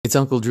It's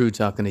Uncle Drew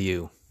talking to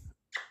you.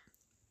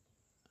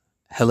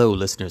 Hello,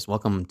 listeners.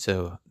 Welcome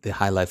to the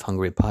High Life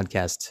Hungry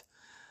podcast,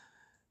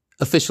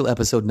 official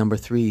episode number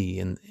 3,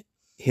 and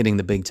hitting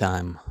the big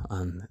time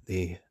on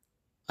the.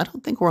 I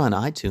don't think we're on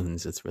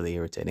iTunes. It's really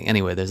irritating.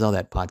 Anyway, there's all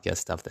that podcast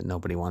stuff that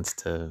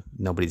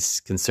nobody's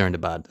concerned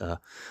about.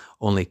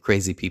 Only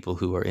crazy people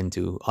who are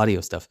into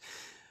audio stuff.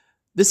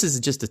 This is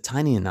just a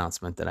tiny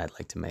announcement that I'd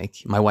like to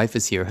make. My wife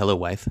is here. Hello,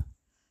 wife.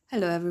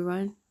 Hello,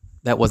 everyone.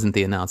 That wasn't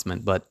the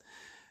announcement, but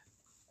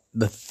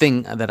the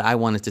thing that I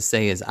wanted to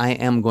say is I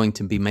am going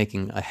to be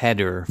making a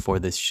header for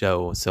this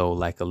show. So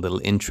like a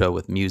little intro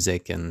with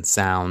music and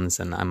sounds,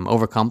 and I'm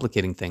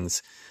overcomplicating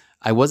things.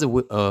 I was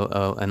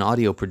an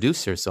audio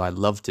producer, so I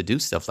love to do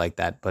stuff like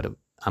that, but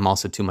I'm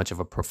also too much of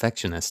a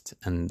perfectionist.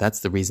 And that's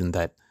the reason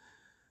that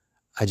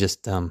I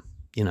just,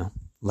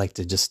 like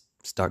to just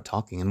start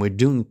talking. And we're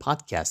doing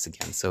podcasts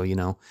again. So,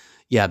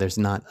 there's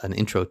not an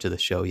intro to the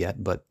show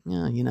yet, but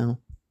yeah,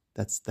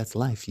 that's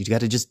life. You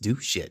got to just do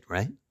shit,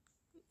 right?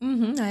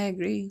 I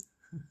agree.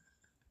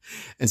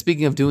 And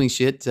speaking of doing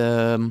shit,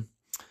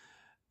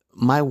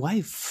 my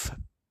wife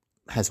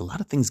has a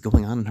lot of things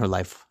going on in her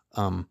life.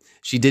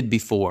 She did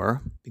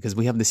before, because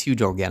we have this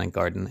huge organic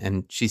garden,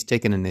 and she's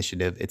taken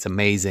initiative. It's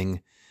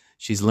amazing.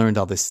 She's learned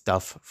all this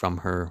stuff from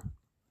her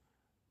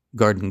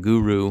garden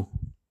guru.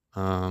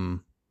 But,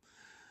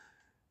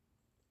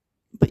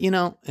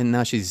 and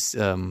now she's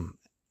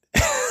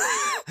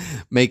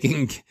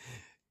making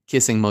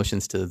kissing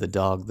motions to the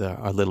dog,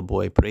 our little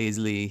boy,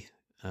 Paisley.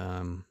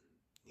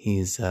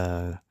 He's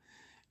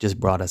just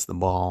brought us the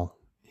ball.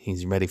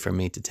 He's ready for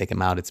me to take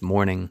him out. It's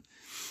morning,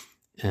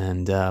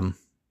 and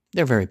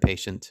they're very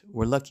patient.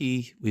 We're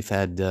lucky. We've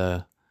had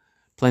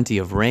plenty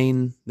of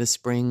rain this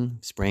spring.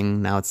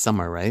 Now it's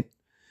summer, right?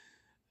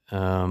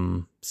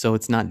 So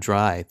it's not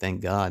dry,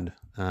 thank God.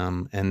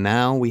 And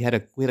now we had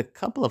a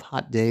couple of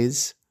hot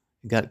days.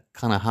 It got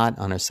kind of hot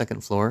on our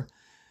second floor,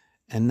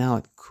 and now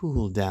it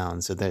cooled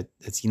down. So that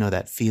it's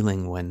that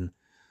feeling when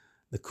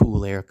the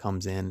cool air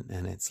comes in,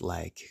 and it's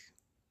like,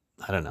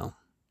 I don't know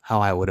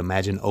how I would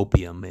imagine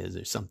opium is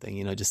or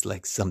something, just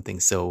like something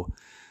so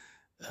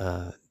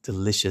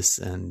delicious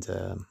and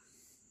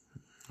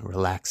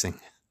relaxing.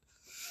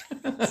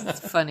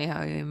 It's funny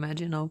how you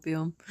imagine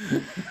opium.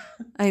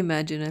 I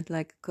imagine it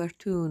like a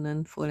cartoon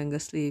and falling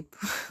asleep.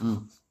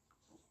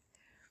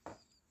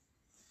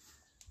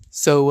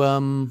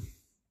 So,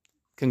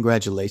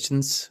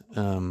 congratulations.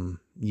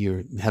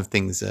 You have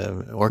things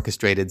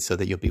orchestrated so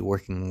that you'll be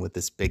working with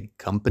this big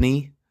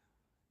company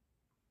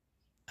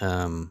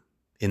in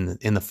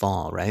the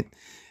fall, right?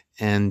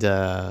 And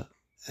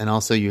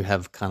also you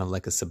have kind of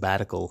like a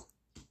sabbatical,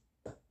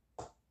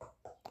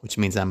 which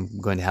means I'm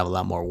going to have a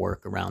lot more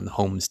work around the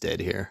homestead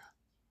here.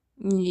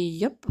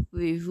 Yep,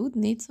 we would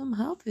need some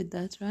help with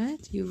that, right?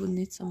 You would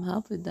need some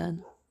help with that.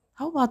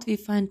 How about we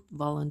find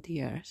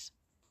volunteers?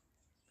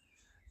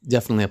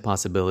 Definitely a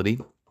possibility.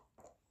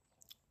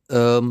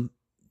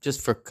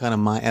 Just for kind of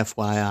my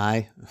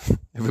FYI,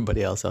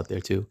 everybody else out there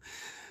too.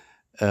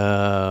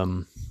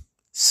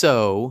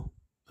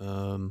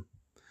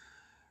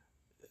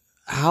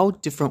 How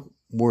different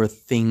were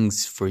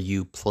things for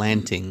you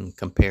planting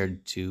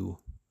compared to?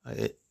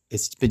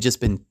 Just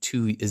been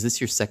 2. Is this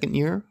your second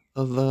year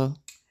of?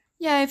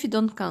 Yeah, if you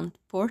don't count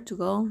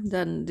Portugal,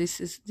 then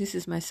this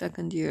is my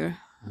second year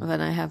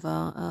when I have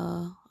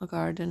a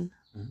garden,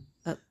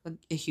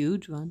 a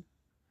huge one.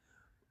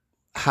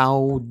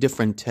 How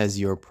different has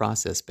your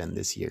process been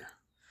this year?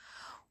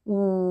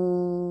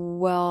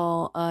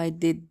 Well, I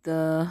did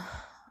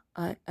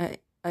I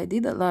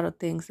did a lot of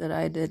things that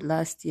I did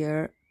last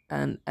year,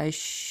 and I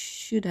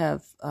should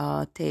have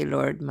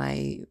tailored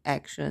my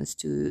actions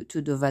to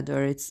the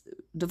weather.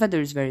 The weather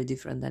is very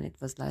different than it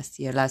was last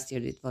year. Last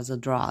year it was a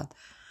drought,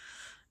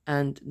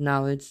 and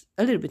now it's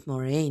a little bit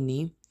more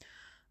rainy.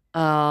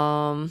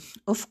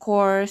 Of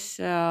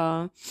course,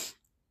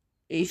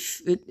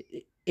 if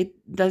it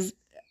does,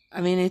 I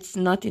mean, it's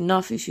not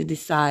enough if you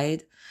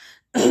decide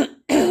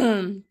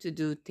to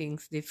do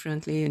things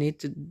differently. You need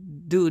to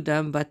do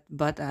them, but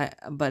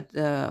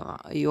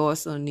you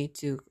also need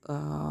to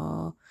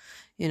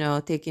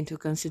take into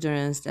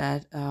consideration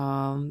that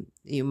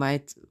you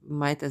might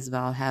as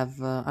well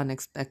have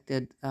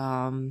unexpected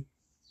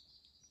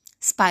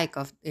spike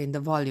in the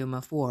volume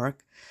of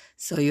work.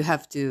 So you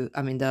have to,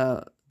 I mean,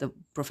 the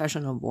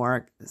professional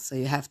work, so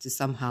you have to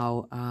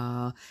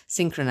somehow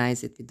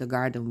synchronize it with the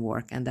garden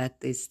work, and that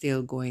is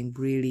still going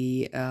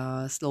really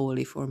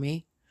slowly for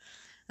me.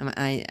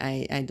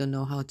 I don't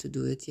know how to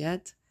do it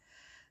yet,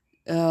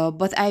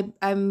 but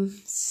I'm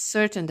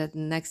certain that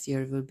next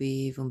year will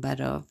be even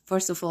better.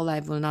 First of all, I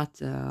will not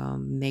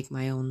make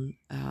my own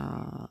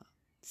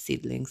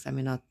seedlings. I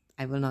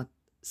will not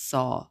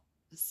sow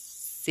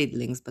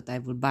seedlings, but I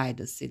will buy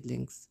the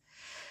seedlings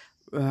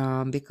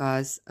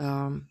because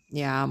I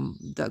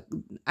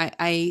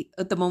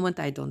at the moment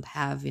I don't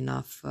have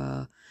enough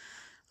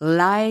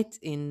light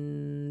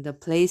in the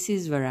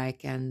places where I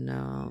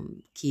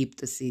can keep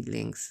the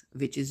seedlings,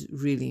 which is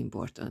really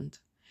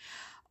important.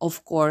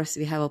 of course,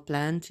 we have a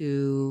plan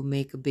to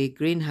make a big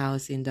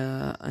greenhouse in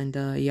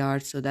the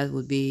yard, so that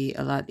would be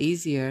a lot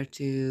easier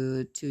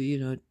to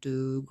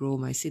grow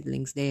my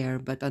seedlings there.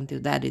 But until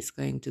that is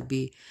going to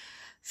be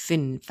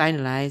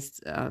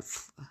finalized,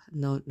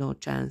 no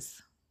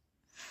chance.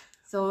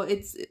 So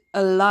it's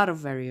a lot of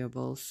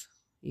variables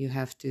you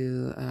have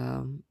to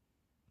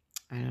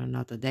I don't know,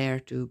 not a dare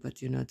to, but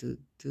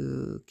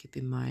to keep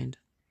in mind.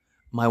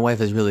 My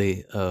wife is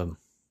really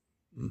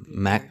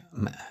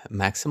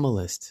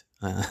maximalist.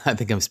 I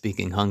think I'm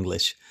speaking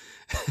Hunglish.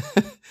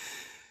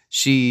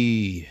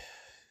 She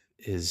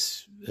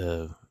is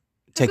I've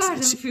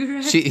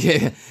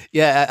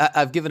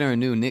given her a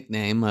new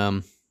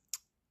nickname,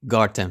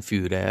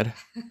 Gartenführer,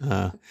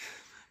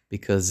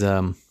 because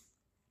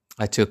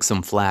I took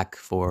some flack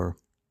for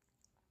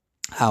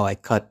how I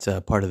cut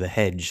part of the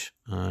hedge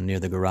near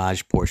the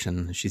garage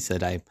portion. She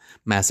said I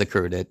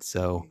massacred it.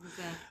 So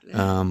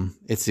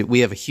we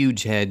have a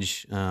huge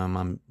hedge.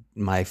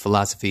 My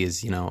philosophy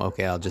is,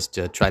 okay, I'll just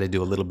try to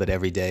do a little bit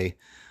every day.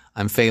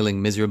 I'm failing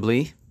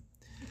miserably.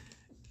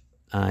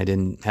 I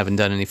haven't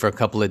done any for a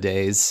couple of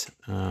days.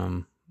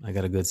 I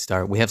got a good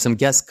start. We have some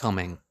guests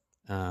coming,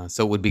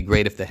 so it would be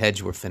great if the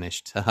hedge were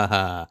finished.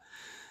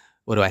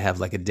 What do I have,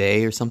 like a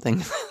day or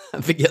something?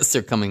 The guests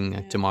are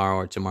coming tomorrow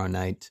or tomorrow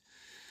night.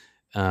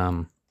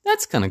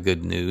 That's kind of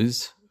good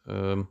news.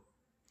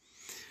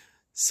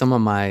 Some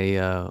of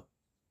my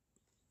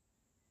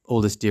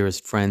oldest,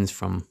 dearest friends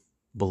from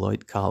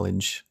Beloit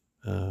College,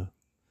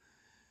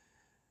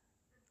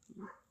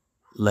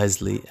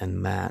 Leslie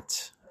and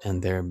Matt,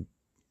 and their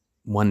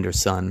wonder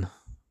son,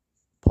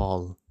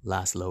 Paul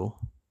Laszlo,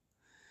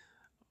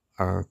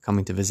 are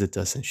coming to visit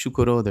us in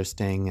Shukuro. They're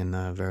staying in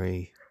a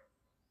very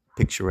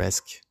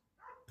picturesque,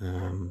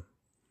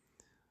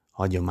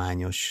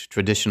 hagyományos,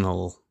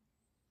 traditional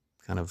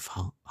kind of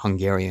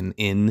Hungarian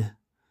inn.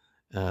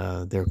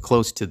 They're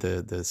close to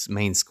the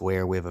main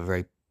square. We have a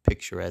very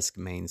picturesque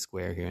main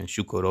square here in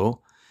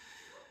Shukuro.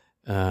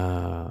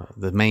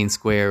 The main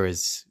square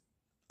is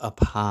up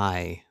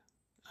high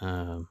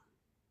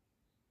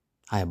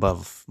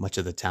above much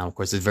of the town. Of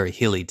course, it's a very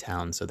hilly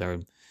town, so there are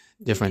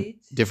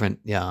different,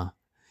 a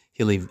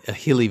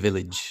hilly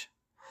village.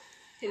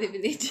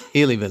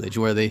 Hilly village,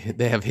 where they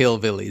have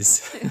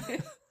hillbillies.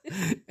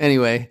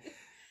 Anyway,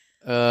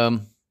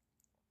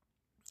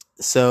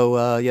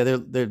 so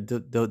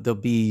they'll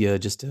be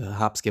just a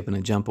hop, skip, and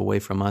a jump away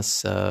from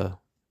us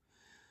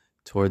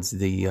towards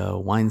the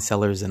wine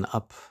cellars and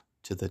up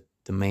to the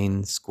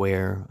main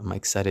square. I'm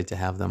excited to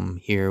have them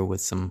here with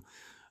some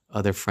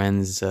other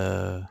friends,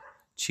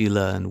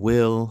 Sheila and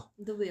Will.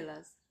 The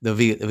villas.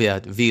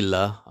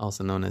 Villa,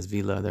 also known as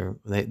Villa.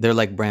 They're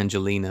like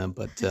Brangelina,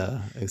 but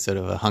sort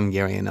of a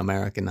Hungarian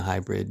American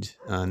hybrid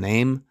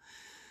name.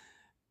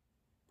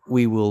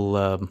 We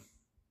will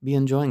be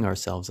enjoying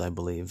ourselves, I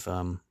believe,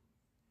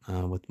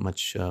 with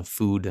much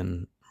food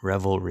and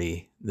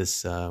revelry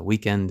this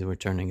weekend. We're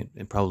turning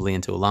it probably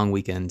into a long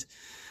weekend.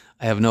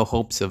 I have no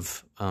hopes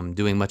of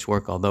doing much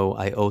work, although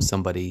I owe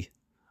somebody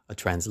a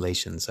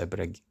translation, so I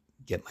better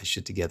get my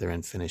shit together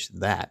and finish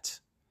that.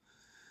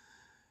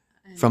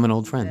 From an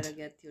old friend. You better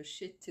get your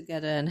shit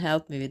together and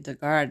help me with the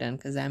garden,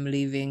 because I'm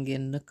leaving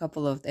in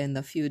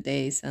a few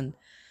days, and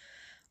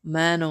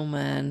man, oh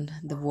man,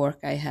 the work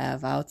I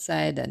have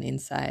outside and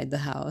inside the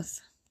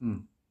house.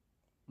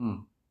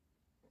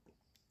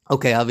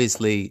 Okay,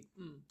 obviously,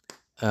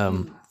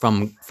 from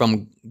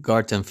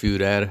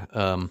Gartenführer,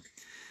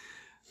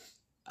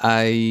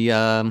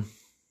 I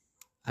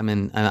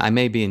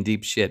may be in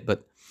deep shit,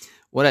 but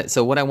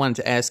what I wanted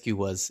to ask you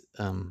was,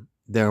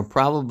 there are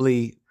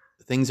probably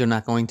things are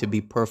not going to be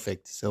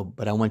perfect.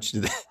 But I want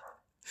you to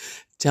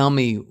tell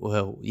me,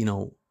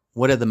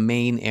 what are the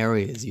main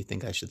areas you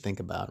think I should think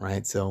about,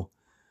 right? So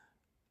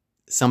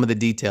some of the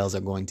details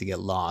are going to get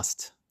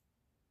lost.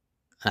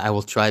 I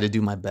will try to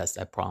do my best,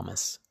 I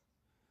promise.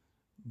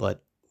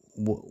 But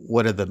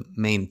what are the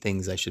main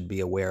things I should be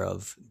aware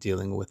of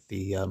dealing with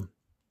the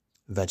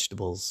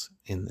vegetables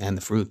and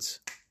the fruits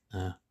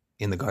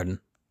in the garden?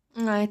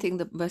 I think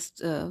the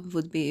best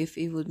would be if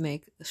you would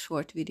make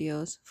short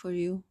videos for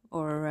you,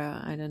 or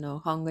I don't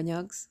know,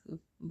 hanganyags,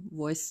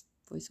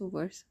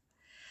 voiceovers,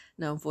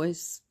 no,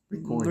 voice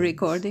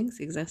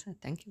recordings. Exactly.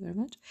 Thank you very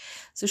much.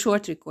 So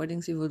short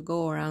recordings. You would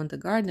go around the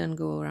garden,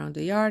 go around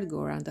the yard, go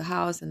around the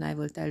house, and I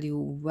will tell you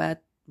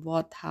what,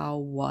 how,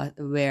 what,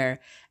 where,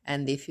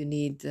 and if you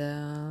need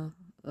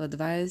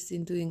advice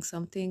in doing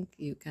something,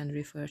 you can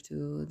refer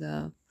to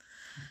the.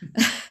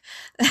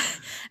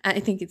 I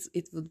think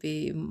it would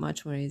be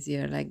much more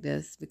easier like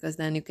this, because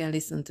then you can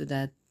listen to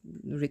that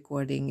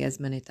recording as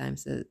many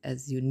times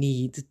as you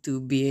need to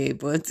be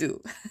able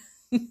to.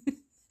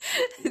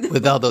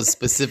 With all those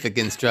specific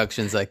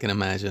instructions, I can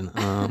imagine.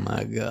 Oh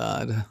my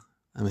God,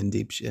 I'm in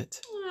deep shit.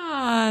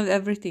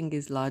 Everything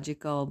is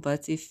logical,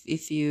 but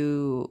if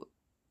you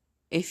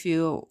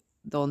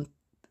don't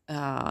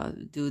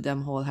do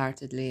them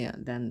wholeheartedly,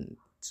 then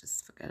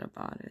just forget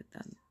about it.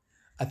 Then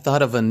I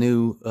thought of a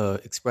new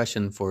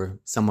expression for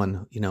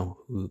someone,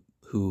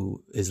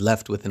 who is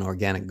left with an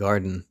organic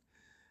garden.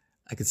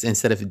 I could say,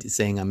 instead of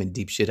saying I'm in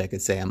deep shit, I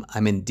could say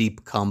I'm in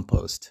deep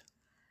compost.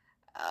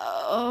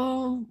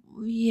 Oh,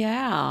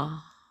 yeah.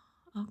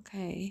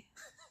 Okay.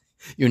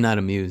 You're not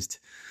amused.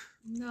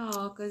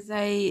 No, because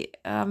I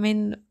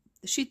mean,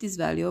 shit is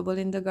valuable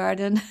in the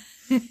garden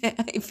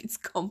if it's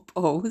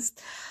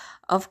compost.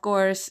 Of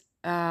course,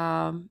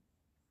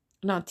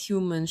 not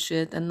human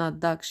shit and not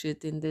dog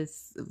shit in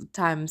these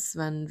times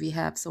when we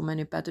have so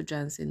many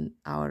pathogens in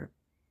our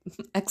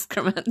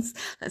excrements.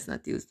 Let's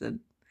not use the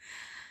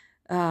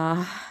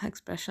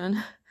expression.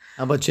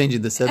 How about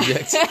changing the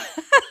subject?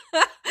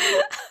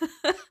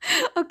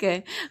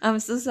 Okay,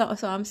 so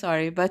I'm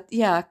sorry, but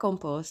yeah,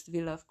 compost.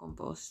 We love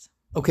compost.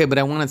 Okay, but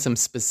I wanted some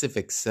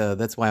specifics.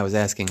 That's why I was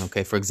asking.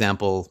 Okay, for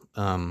example,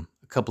 a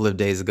couple of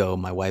days ago,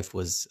 my wife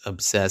was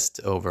obsessed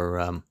over,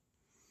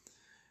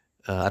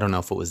 I don't know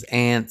if it was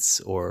ants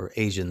or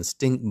Asian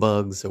stink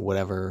bugs or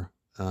whatever,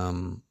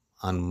 on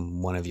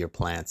one of your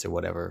plants or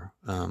whatever.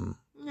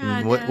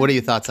 Yeah, What are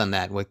your thoughts on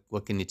that?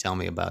 What can you tell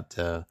me about,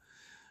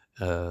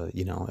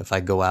 if I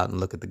go out and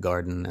look at the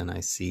garden and I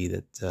see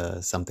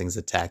that something's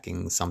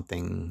attacking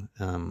something,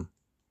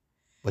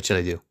 what should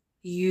I do?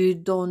 you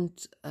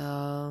don't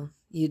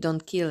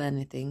kill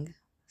anything,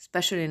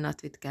 especially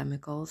not with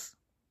chemicals.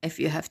 If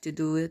you have to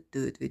do it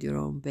with your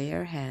own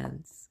bare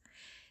hands.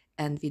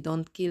 And we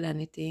don't kill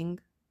anything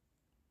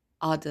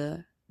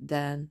other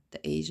than the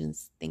Asian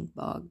stink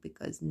bug,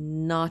 because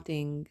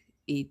nothing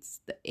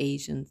eats the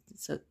Asian.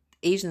 So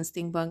Asian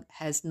stink bug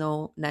has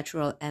no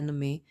natural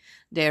enemy,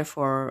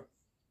 therefore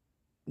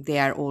they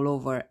are all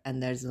over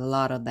and there's a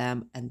lot of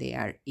them and they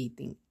are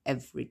eating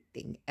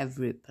everything,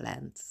 every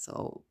plant.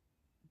 So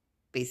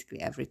basically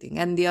everything.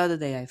 And the other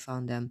day I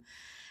found them,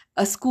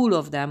 a school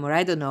of them, or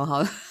I don't know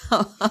how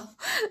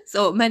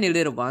so many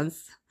little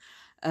ones.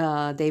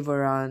 They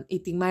were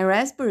eating my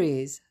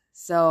raspberries.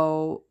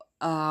 So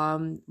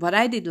what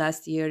I did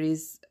last year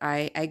is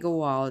I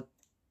go out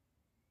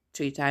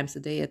 3 times a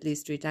day, at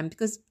least 3 times,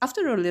 because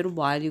after a little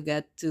while you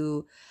get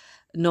to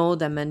know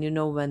them and you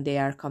know when they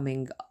are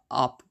coming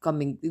up,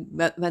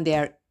 when they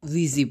are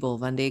visible,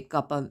 when they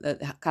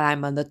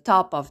climb on the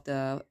top of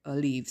the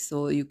leaves,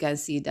 so you can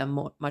see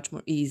them much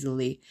more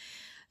easily.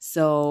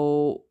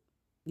 So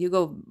you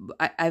go.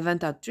 I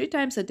went out 3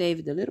 times a day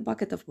with a little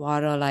bucket of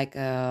water, like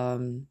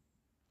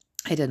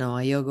I don't know,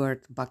 a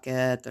yogurt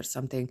bucket or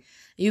something.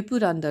 You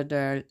put under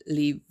the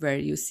leaf where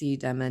you see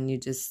them, and you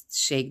just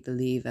shake the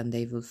leaf, and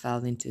they will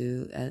fall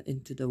into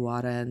the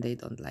water, and they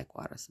don't like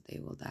water, so they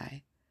will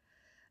die.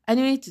 And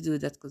you need to do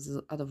that because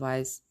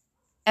otherwise,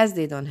 as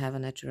they don't have a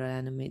natural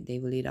enemy, they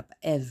will eat up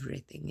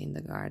everything in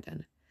the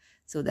garden.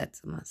 So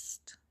that's a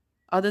must.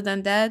 Other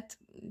than that,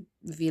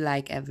 we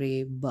like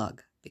every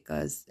bug,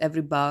 because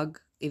every bug,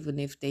 even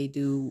if they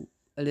do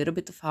a little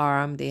bit of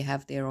harm, they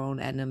have their own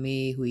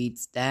enemy who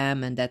eats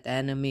them, and that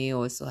enemy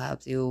also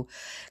helps you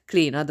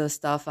clean other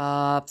stuff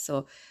up.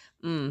 So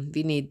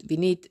we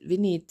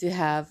need to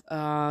have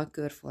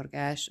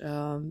körforgás,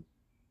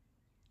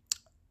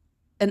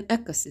 an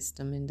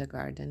ecosystem in the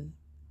garden.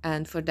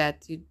 And for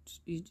that,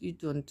 you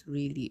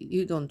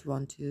don't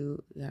want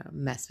to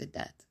mess with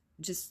that.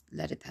 Just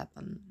let it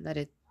happen, let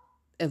it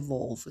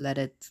evolve, let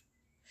it.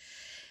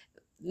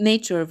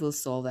 Nature will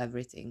solve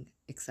everything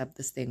except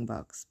the stink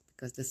bugs,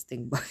 because the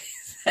stink bug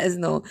has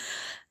no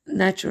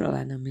natural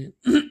enemy.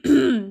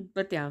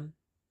 But yeah,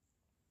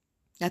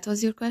 that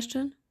was your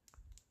question.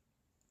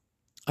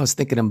 I was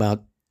thinking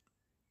about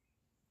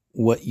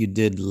what you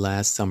did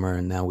last summer,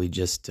 and now we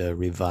just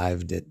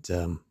revived it.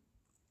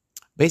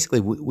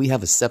 Basically, we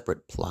have a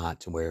separate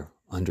plot where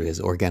Andrea's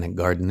organic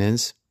garden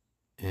is,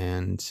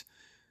 and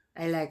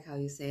I like how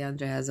you say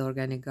Andrea's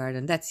organic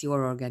garden. That's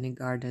your organic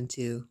garden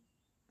too.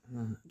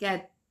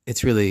 Get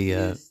it's really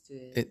used to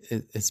it.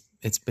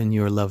 it's been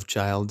your love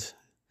child.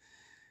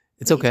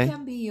 It's But okay. it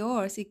can be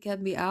yours. It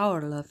can be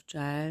our love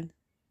child.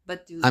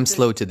 But I'm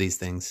slow to these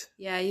things.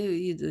 Yeah,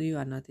 you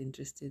are not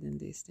interested in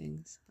these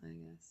things, I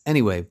guess.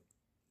 Anyway,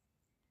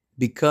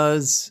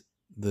 because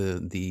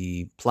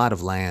the plot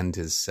of land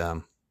is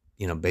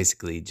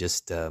basically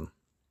just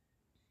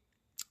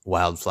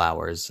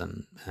wildflowers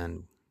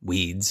and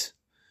weeds.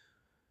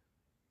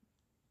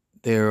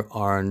 There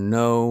are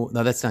no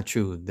that's not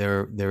true.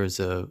 There's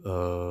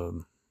a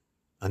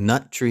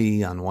nut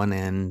tree on one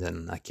end,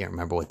 and I can't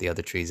remember what the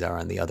other trees are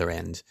on the other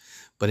end.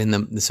 But in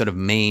the sort of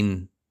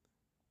main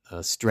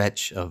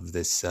stretch of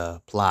this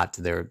plot,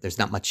 there's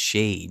not much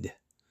shade.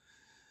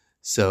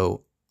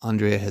 So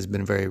Andrea has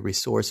been very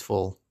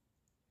resourceful.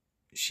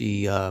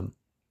 She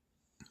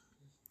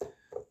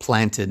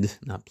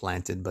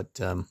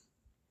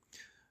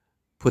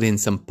put in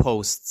some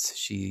posts.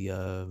 She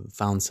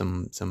found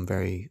some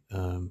very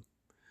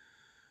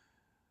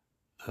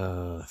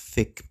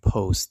thick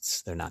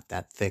posts. They're not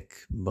that thick,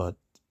 but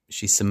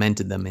she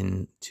cemented them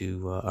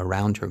into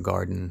around her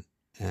garden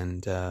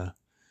and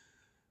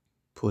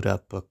put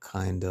up a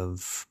kind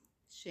of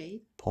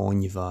Shade.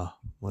 ponyva.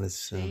 What is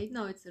shade?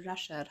 No, it's a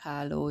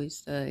Rasherháló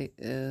is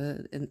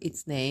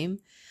its name.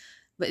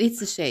 but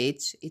it's a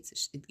shade.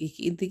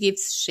 It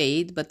gives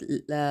shade, but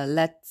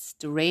lets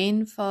the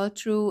rain fall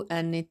through,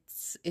 and it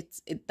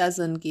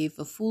doesn't give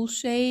a full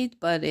shade,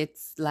 but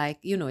it's like,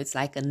 it's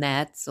like a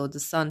net, so the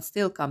sun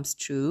still comes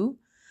through,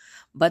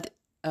 but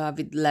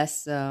with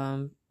less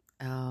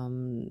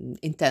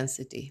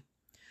intensity.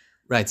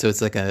 Right. So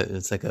it's like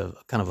a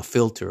kind of a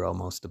filter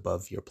almost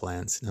above your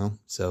plants, no?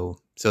 So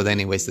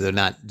anyway, so they're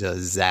not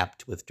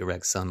zapped with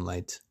direct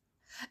sunlight.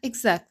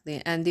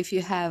 Exactly. And if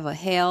you have a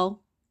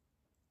hail,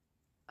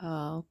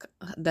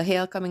 the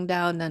hail coming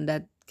down, then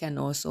that can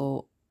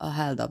also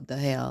hold up the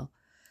hail.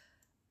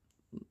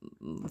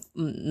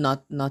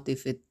 Not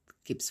if it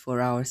keeps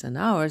for hours and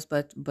hours,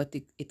 but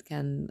it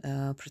can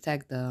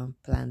protect the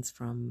plants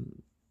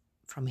from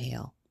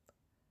hail.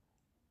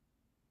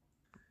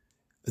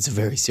 It's a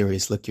very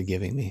serious look you're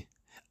giving me.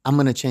 I'm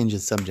going to change the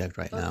subject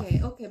right now.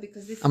 Okay,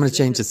 because I'm going to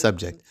change the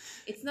subject.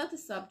 It's not a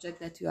subject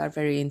that you are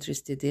very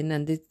interested in,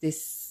 and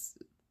this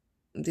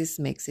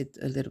makes it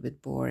a little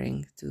bit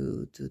boring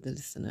to the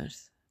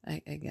listeners,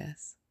 I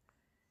guess.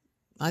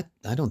 I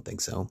don't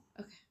think so.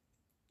 Okay.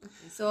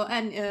 So,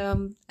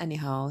 and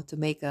anyhow, to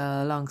make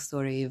a long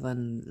story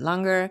even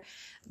longer,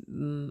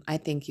 I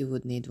think you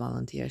would need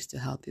volunteers to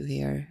help you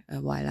here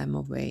while I'm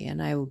away,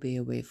 and I will be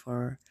away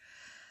for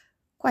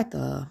quite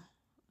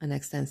an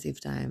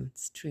extensive time.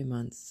 It's 3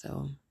 months,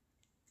 so.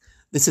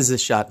 This is a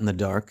shot in the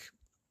dark.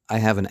 I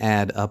have an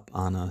ad up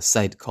on a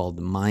site called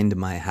Mind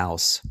My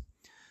House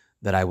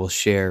that I will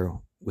share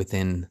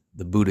within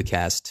the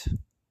Budacast,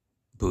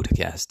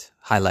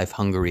 High Life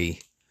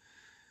Hungary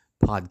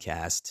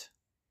podcast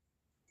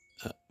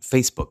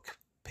Facebook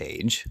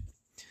page.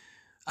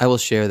 I will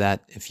share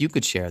that. If you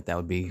could share it, that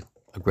would be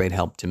a great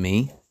help to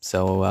me.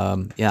 So,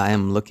 I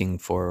am looking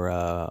for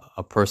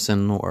a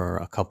person or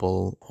a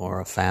couple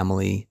or a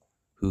family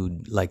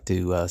who'd like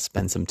to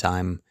spend some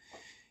time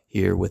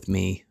here with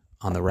me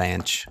on the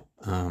ranch.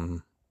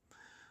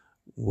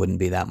 Wouldn't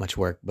be that much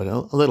work, but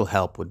a little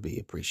help would be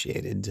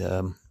appreciated.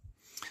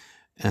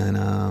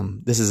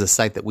 And this is a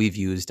site that we've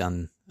used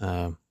on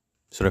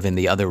sort of in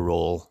the other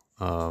role.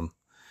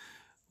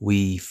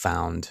 We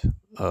found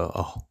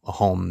a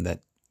home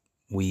that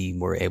we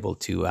were able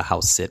to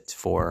house sit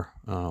for,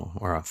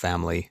 or a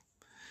family.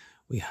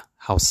 We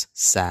house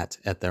sat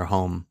at their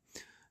home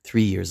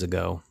 3 years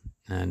ago,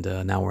 and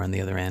now we're on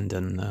the other end.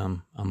 And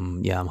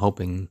I'm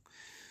hoping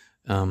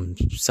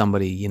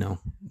somebody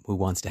who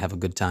wants to have a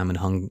good time in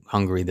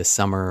Hungary this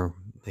summer,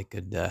 they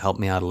could help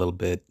me out a little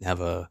bit,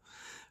 have a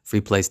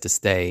free place to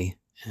stay,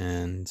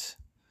 and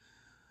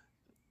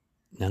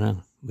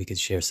we could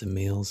share some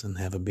meals and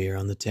have a beer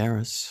on the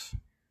terrace.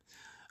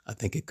 I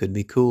think it could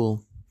be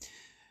cool.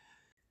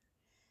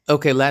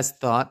 Okay, last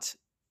thought.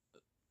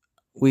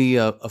 We,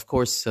 of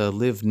course,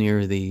 live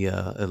near the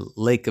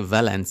Lake of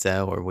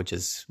Valenza,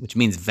 which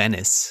means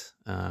Venice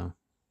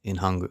in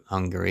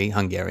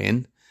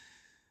Hungarian.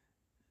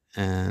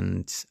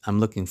 And I'm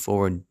looking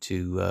forward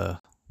to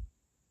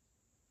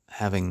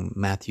having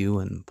Matthew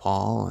and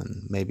Paul,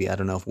 and maybe, I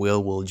don't know if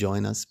will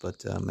join us,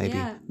 but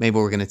maybe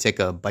we're going to take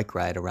a bike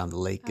ride around the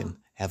lake and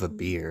have a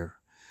beer,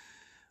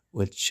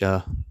 which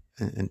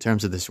in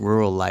terms of this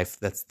rural life,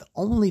 that's the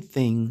only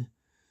thing.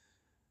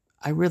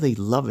 I really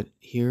love it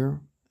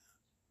here,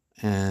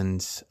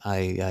 and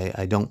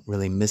I don't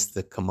really miss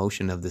the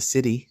commotion of the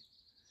city,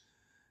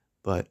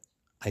 but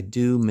I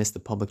do miss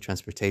the public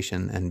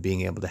transportation and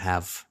being able to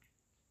have.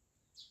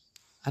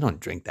 I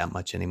don't drink that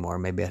much anymore.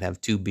 Maybe I'd have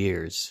 2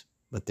 beers,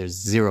 but there's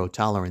zero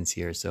tolerance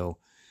here, so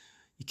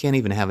you can't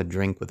even have a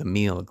drink with a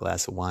meal, a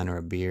glass of wine or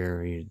a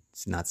beer.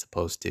 It's not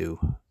supposed to.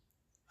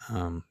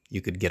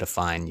 You could get a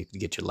fine. You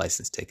could get your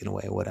license taken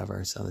away,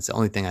 whatever. So that's the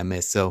only thing I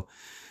miss.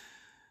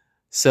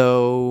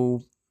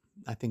 So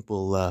I think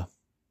we'll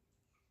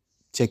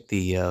take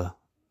the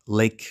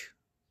lake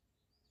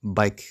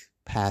bike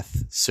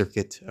path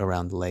circuit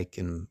around the lake,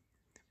 and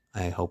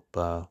I hope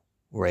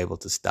we're able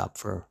to stop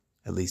for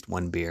at least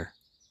 1 beer.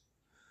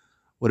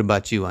 What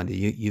about you,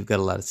 Andy? You've got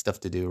a lot of stuff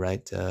to do,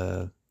 right?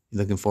 You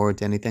looking forward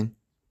to anything?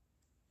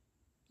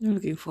 I'm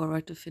looking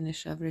forward to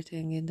finish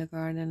everything in the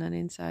garden and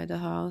inside the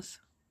house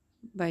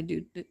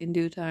in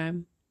due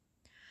time.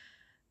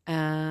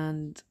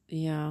 And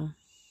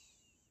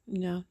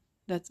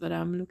that's what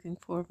I'm looking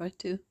forward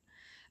to.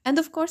 And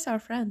of course, our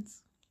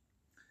friends.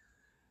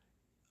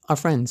 Our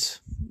friends,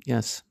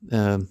 yes.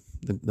 The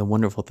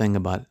wonderful thing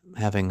about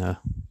having a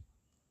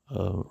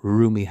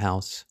roomy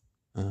house,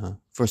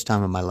 first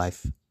time in my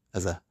life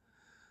as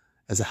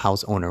a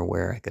house owner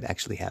where I could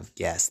actually have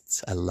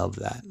guests. I love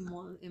that.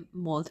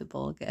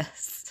 Multiple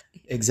guests.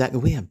 Exactly.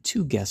 We have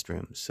 2 guest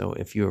rooms. So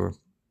if you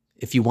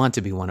want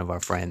to be one of our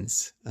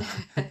friends,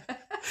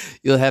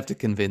 you'll have to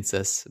convince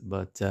us.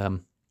 But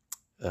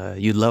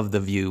you love the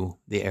view.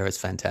 The air is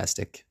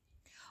fantastic.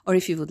 Or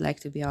if you would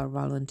like to be our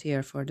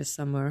volunteer for the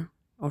summer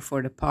or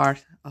for the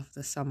part of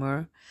the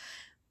summer,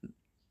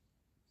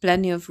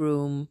 plenty of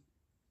room.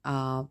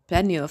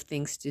 Plenty of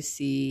things to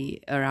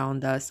see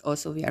around us.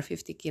 Also, we are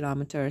 50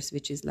 kilometers,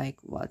 which is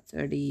like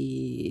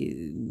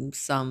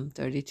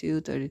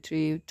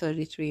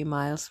 33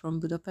 miles from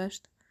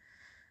Budapest.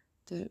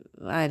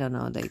 I don't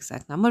know the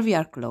exact number. We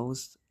are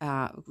close.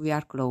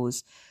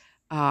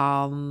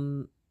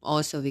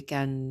 Also, we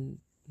can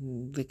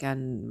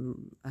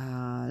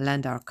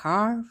lend our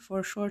car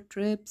for short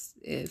trips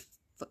if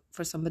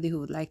for somebody who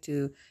would like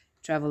to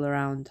travel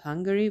around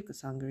Hungary,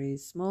 because Hungary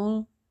is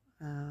small,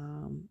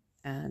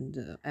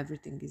 and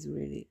everything is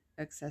really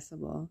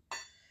accessible.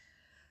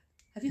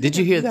 Have you Did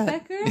heard you of hear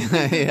that?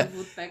 woodpecker? Yeah. The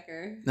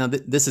woodpecker. Now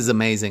this is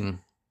amazing.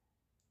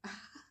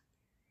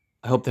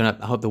 I hope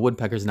the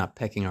woodpecker's not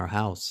pecking our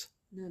house.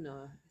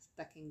 No, it's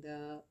pecking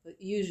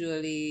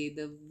usually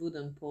the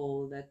wooden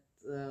pole that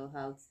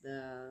holds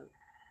the.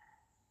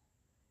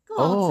 Go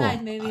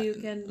outside, maybe you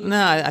can.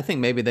 No, I think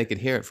maybe they could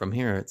hear it from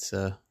here. It's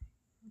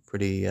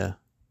pretty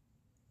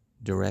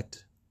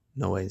direct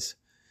noise.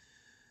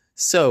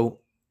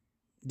 So,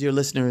 dear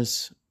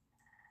listeners,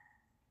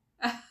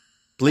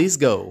 please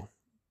go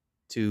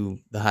to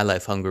the High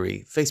Life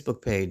Hungary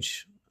Facebook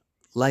page,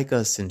 like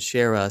us and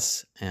share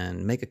us,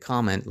 and make a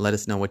comment. Let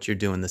us know what you're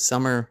doing this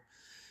summer,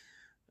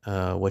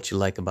 what you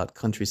like about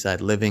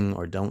countryside living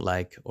or don't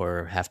like,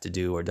 or have to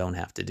do or don't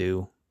have to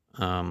do.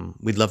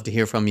 We'd love to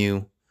hear from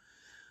you.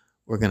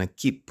 We're going to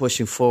keep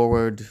pushing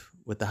forward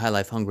with the High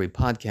Life Hungary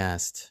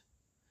podcast,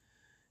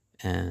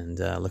 and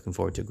looking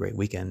forward to a great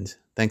weekend.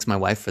 Thanks, my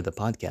wife, for the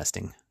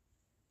podcasting.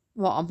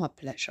 Well, my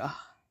pleasure.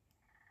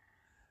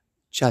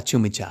 Cha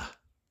chumicha.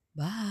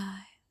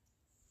 Bye.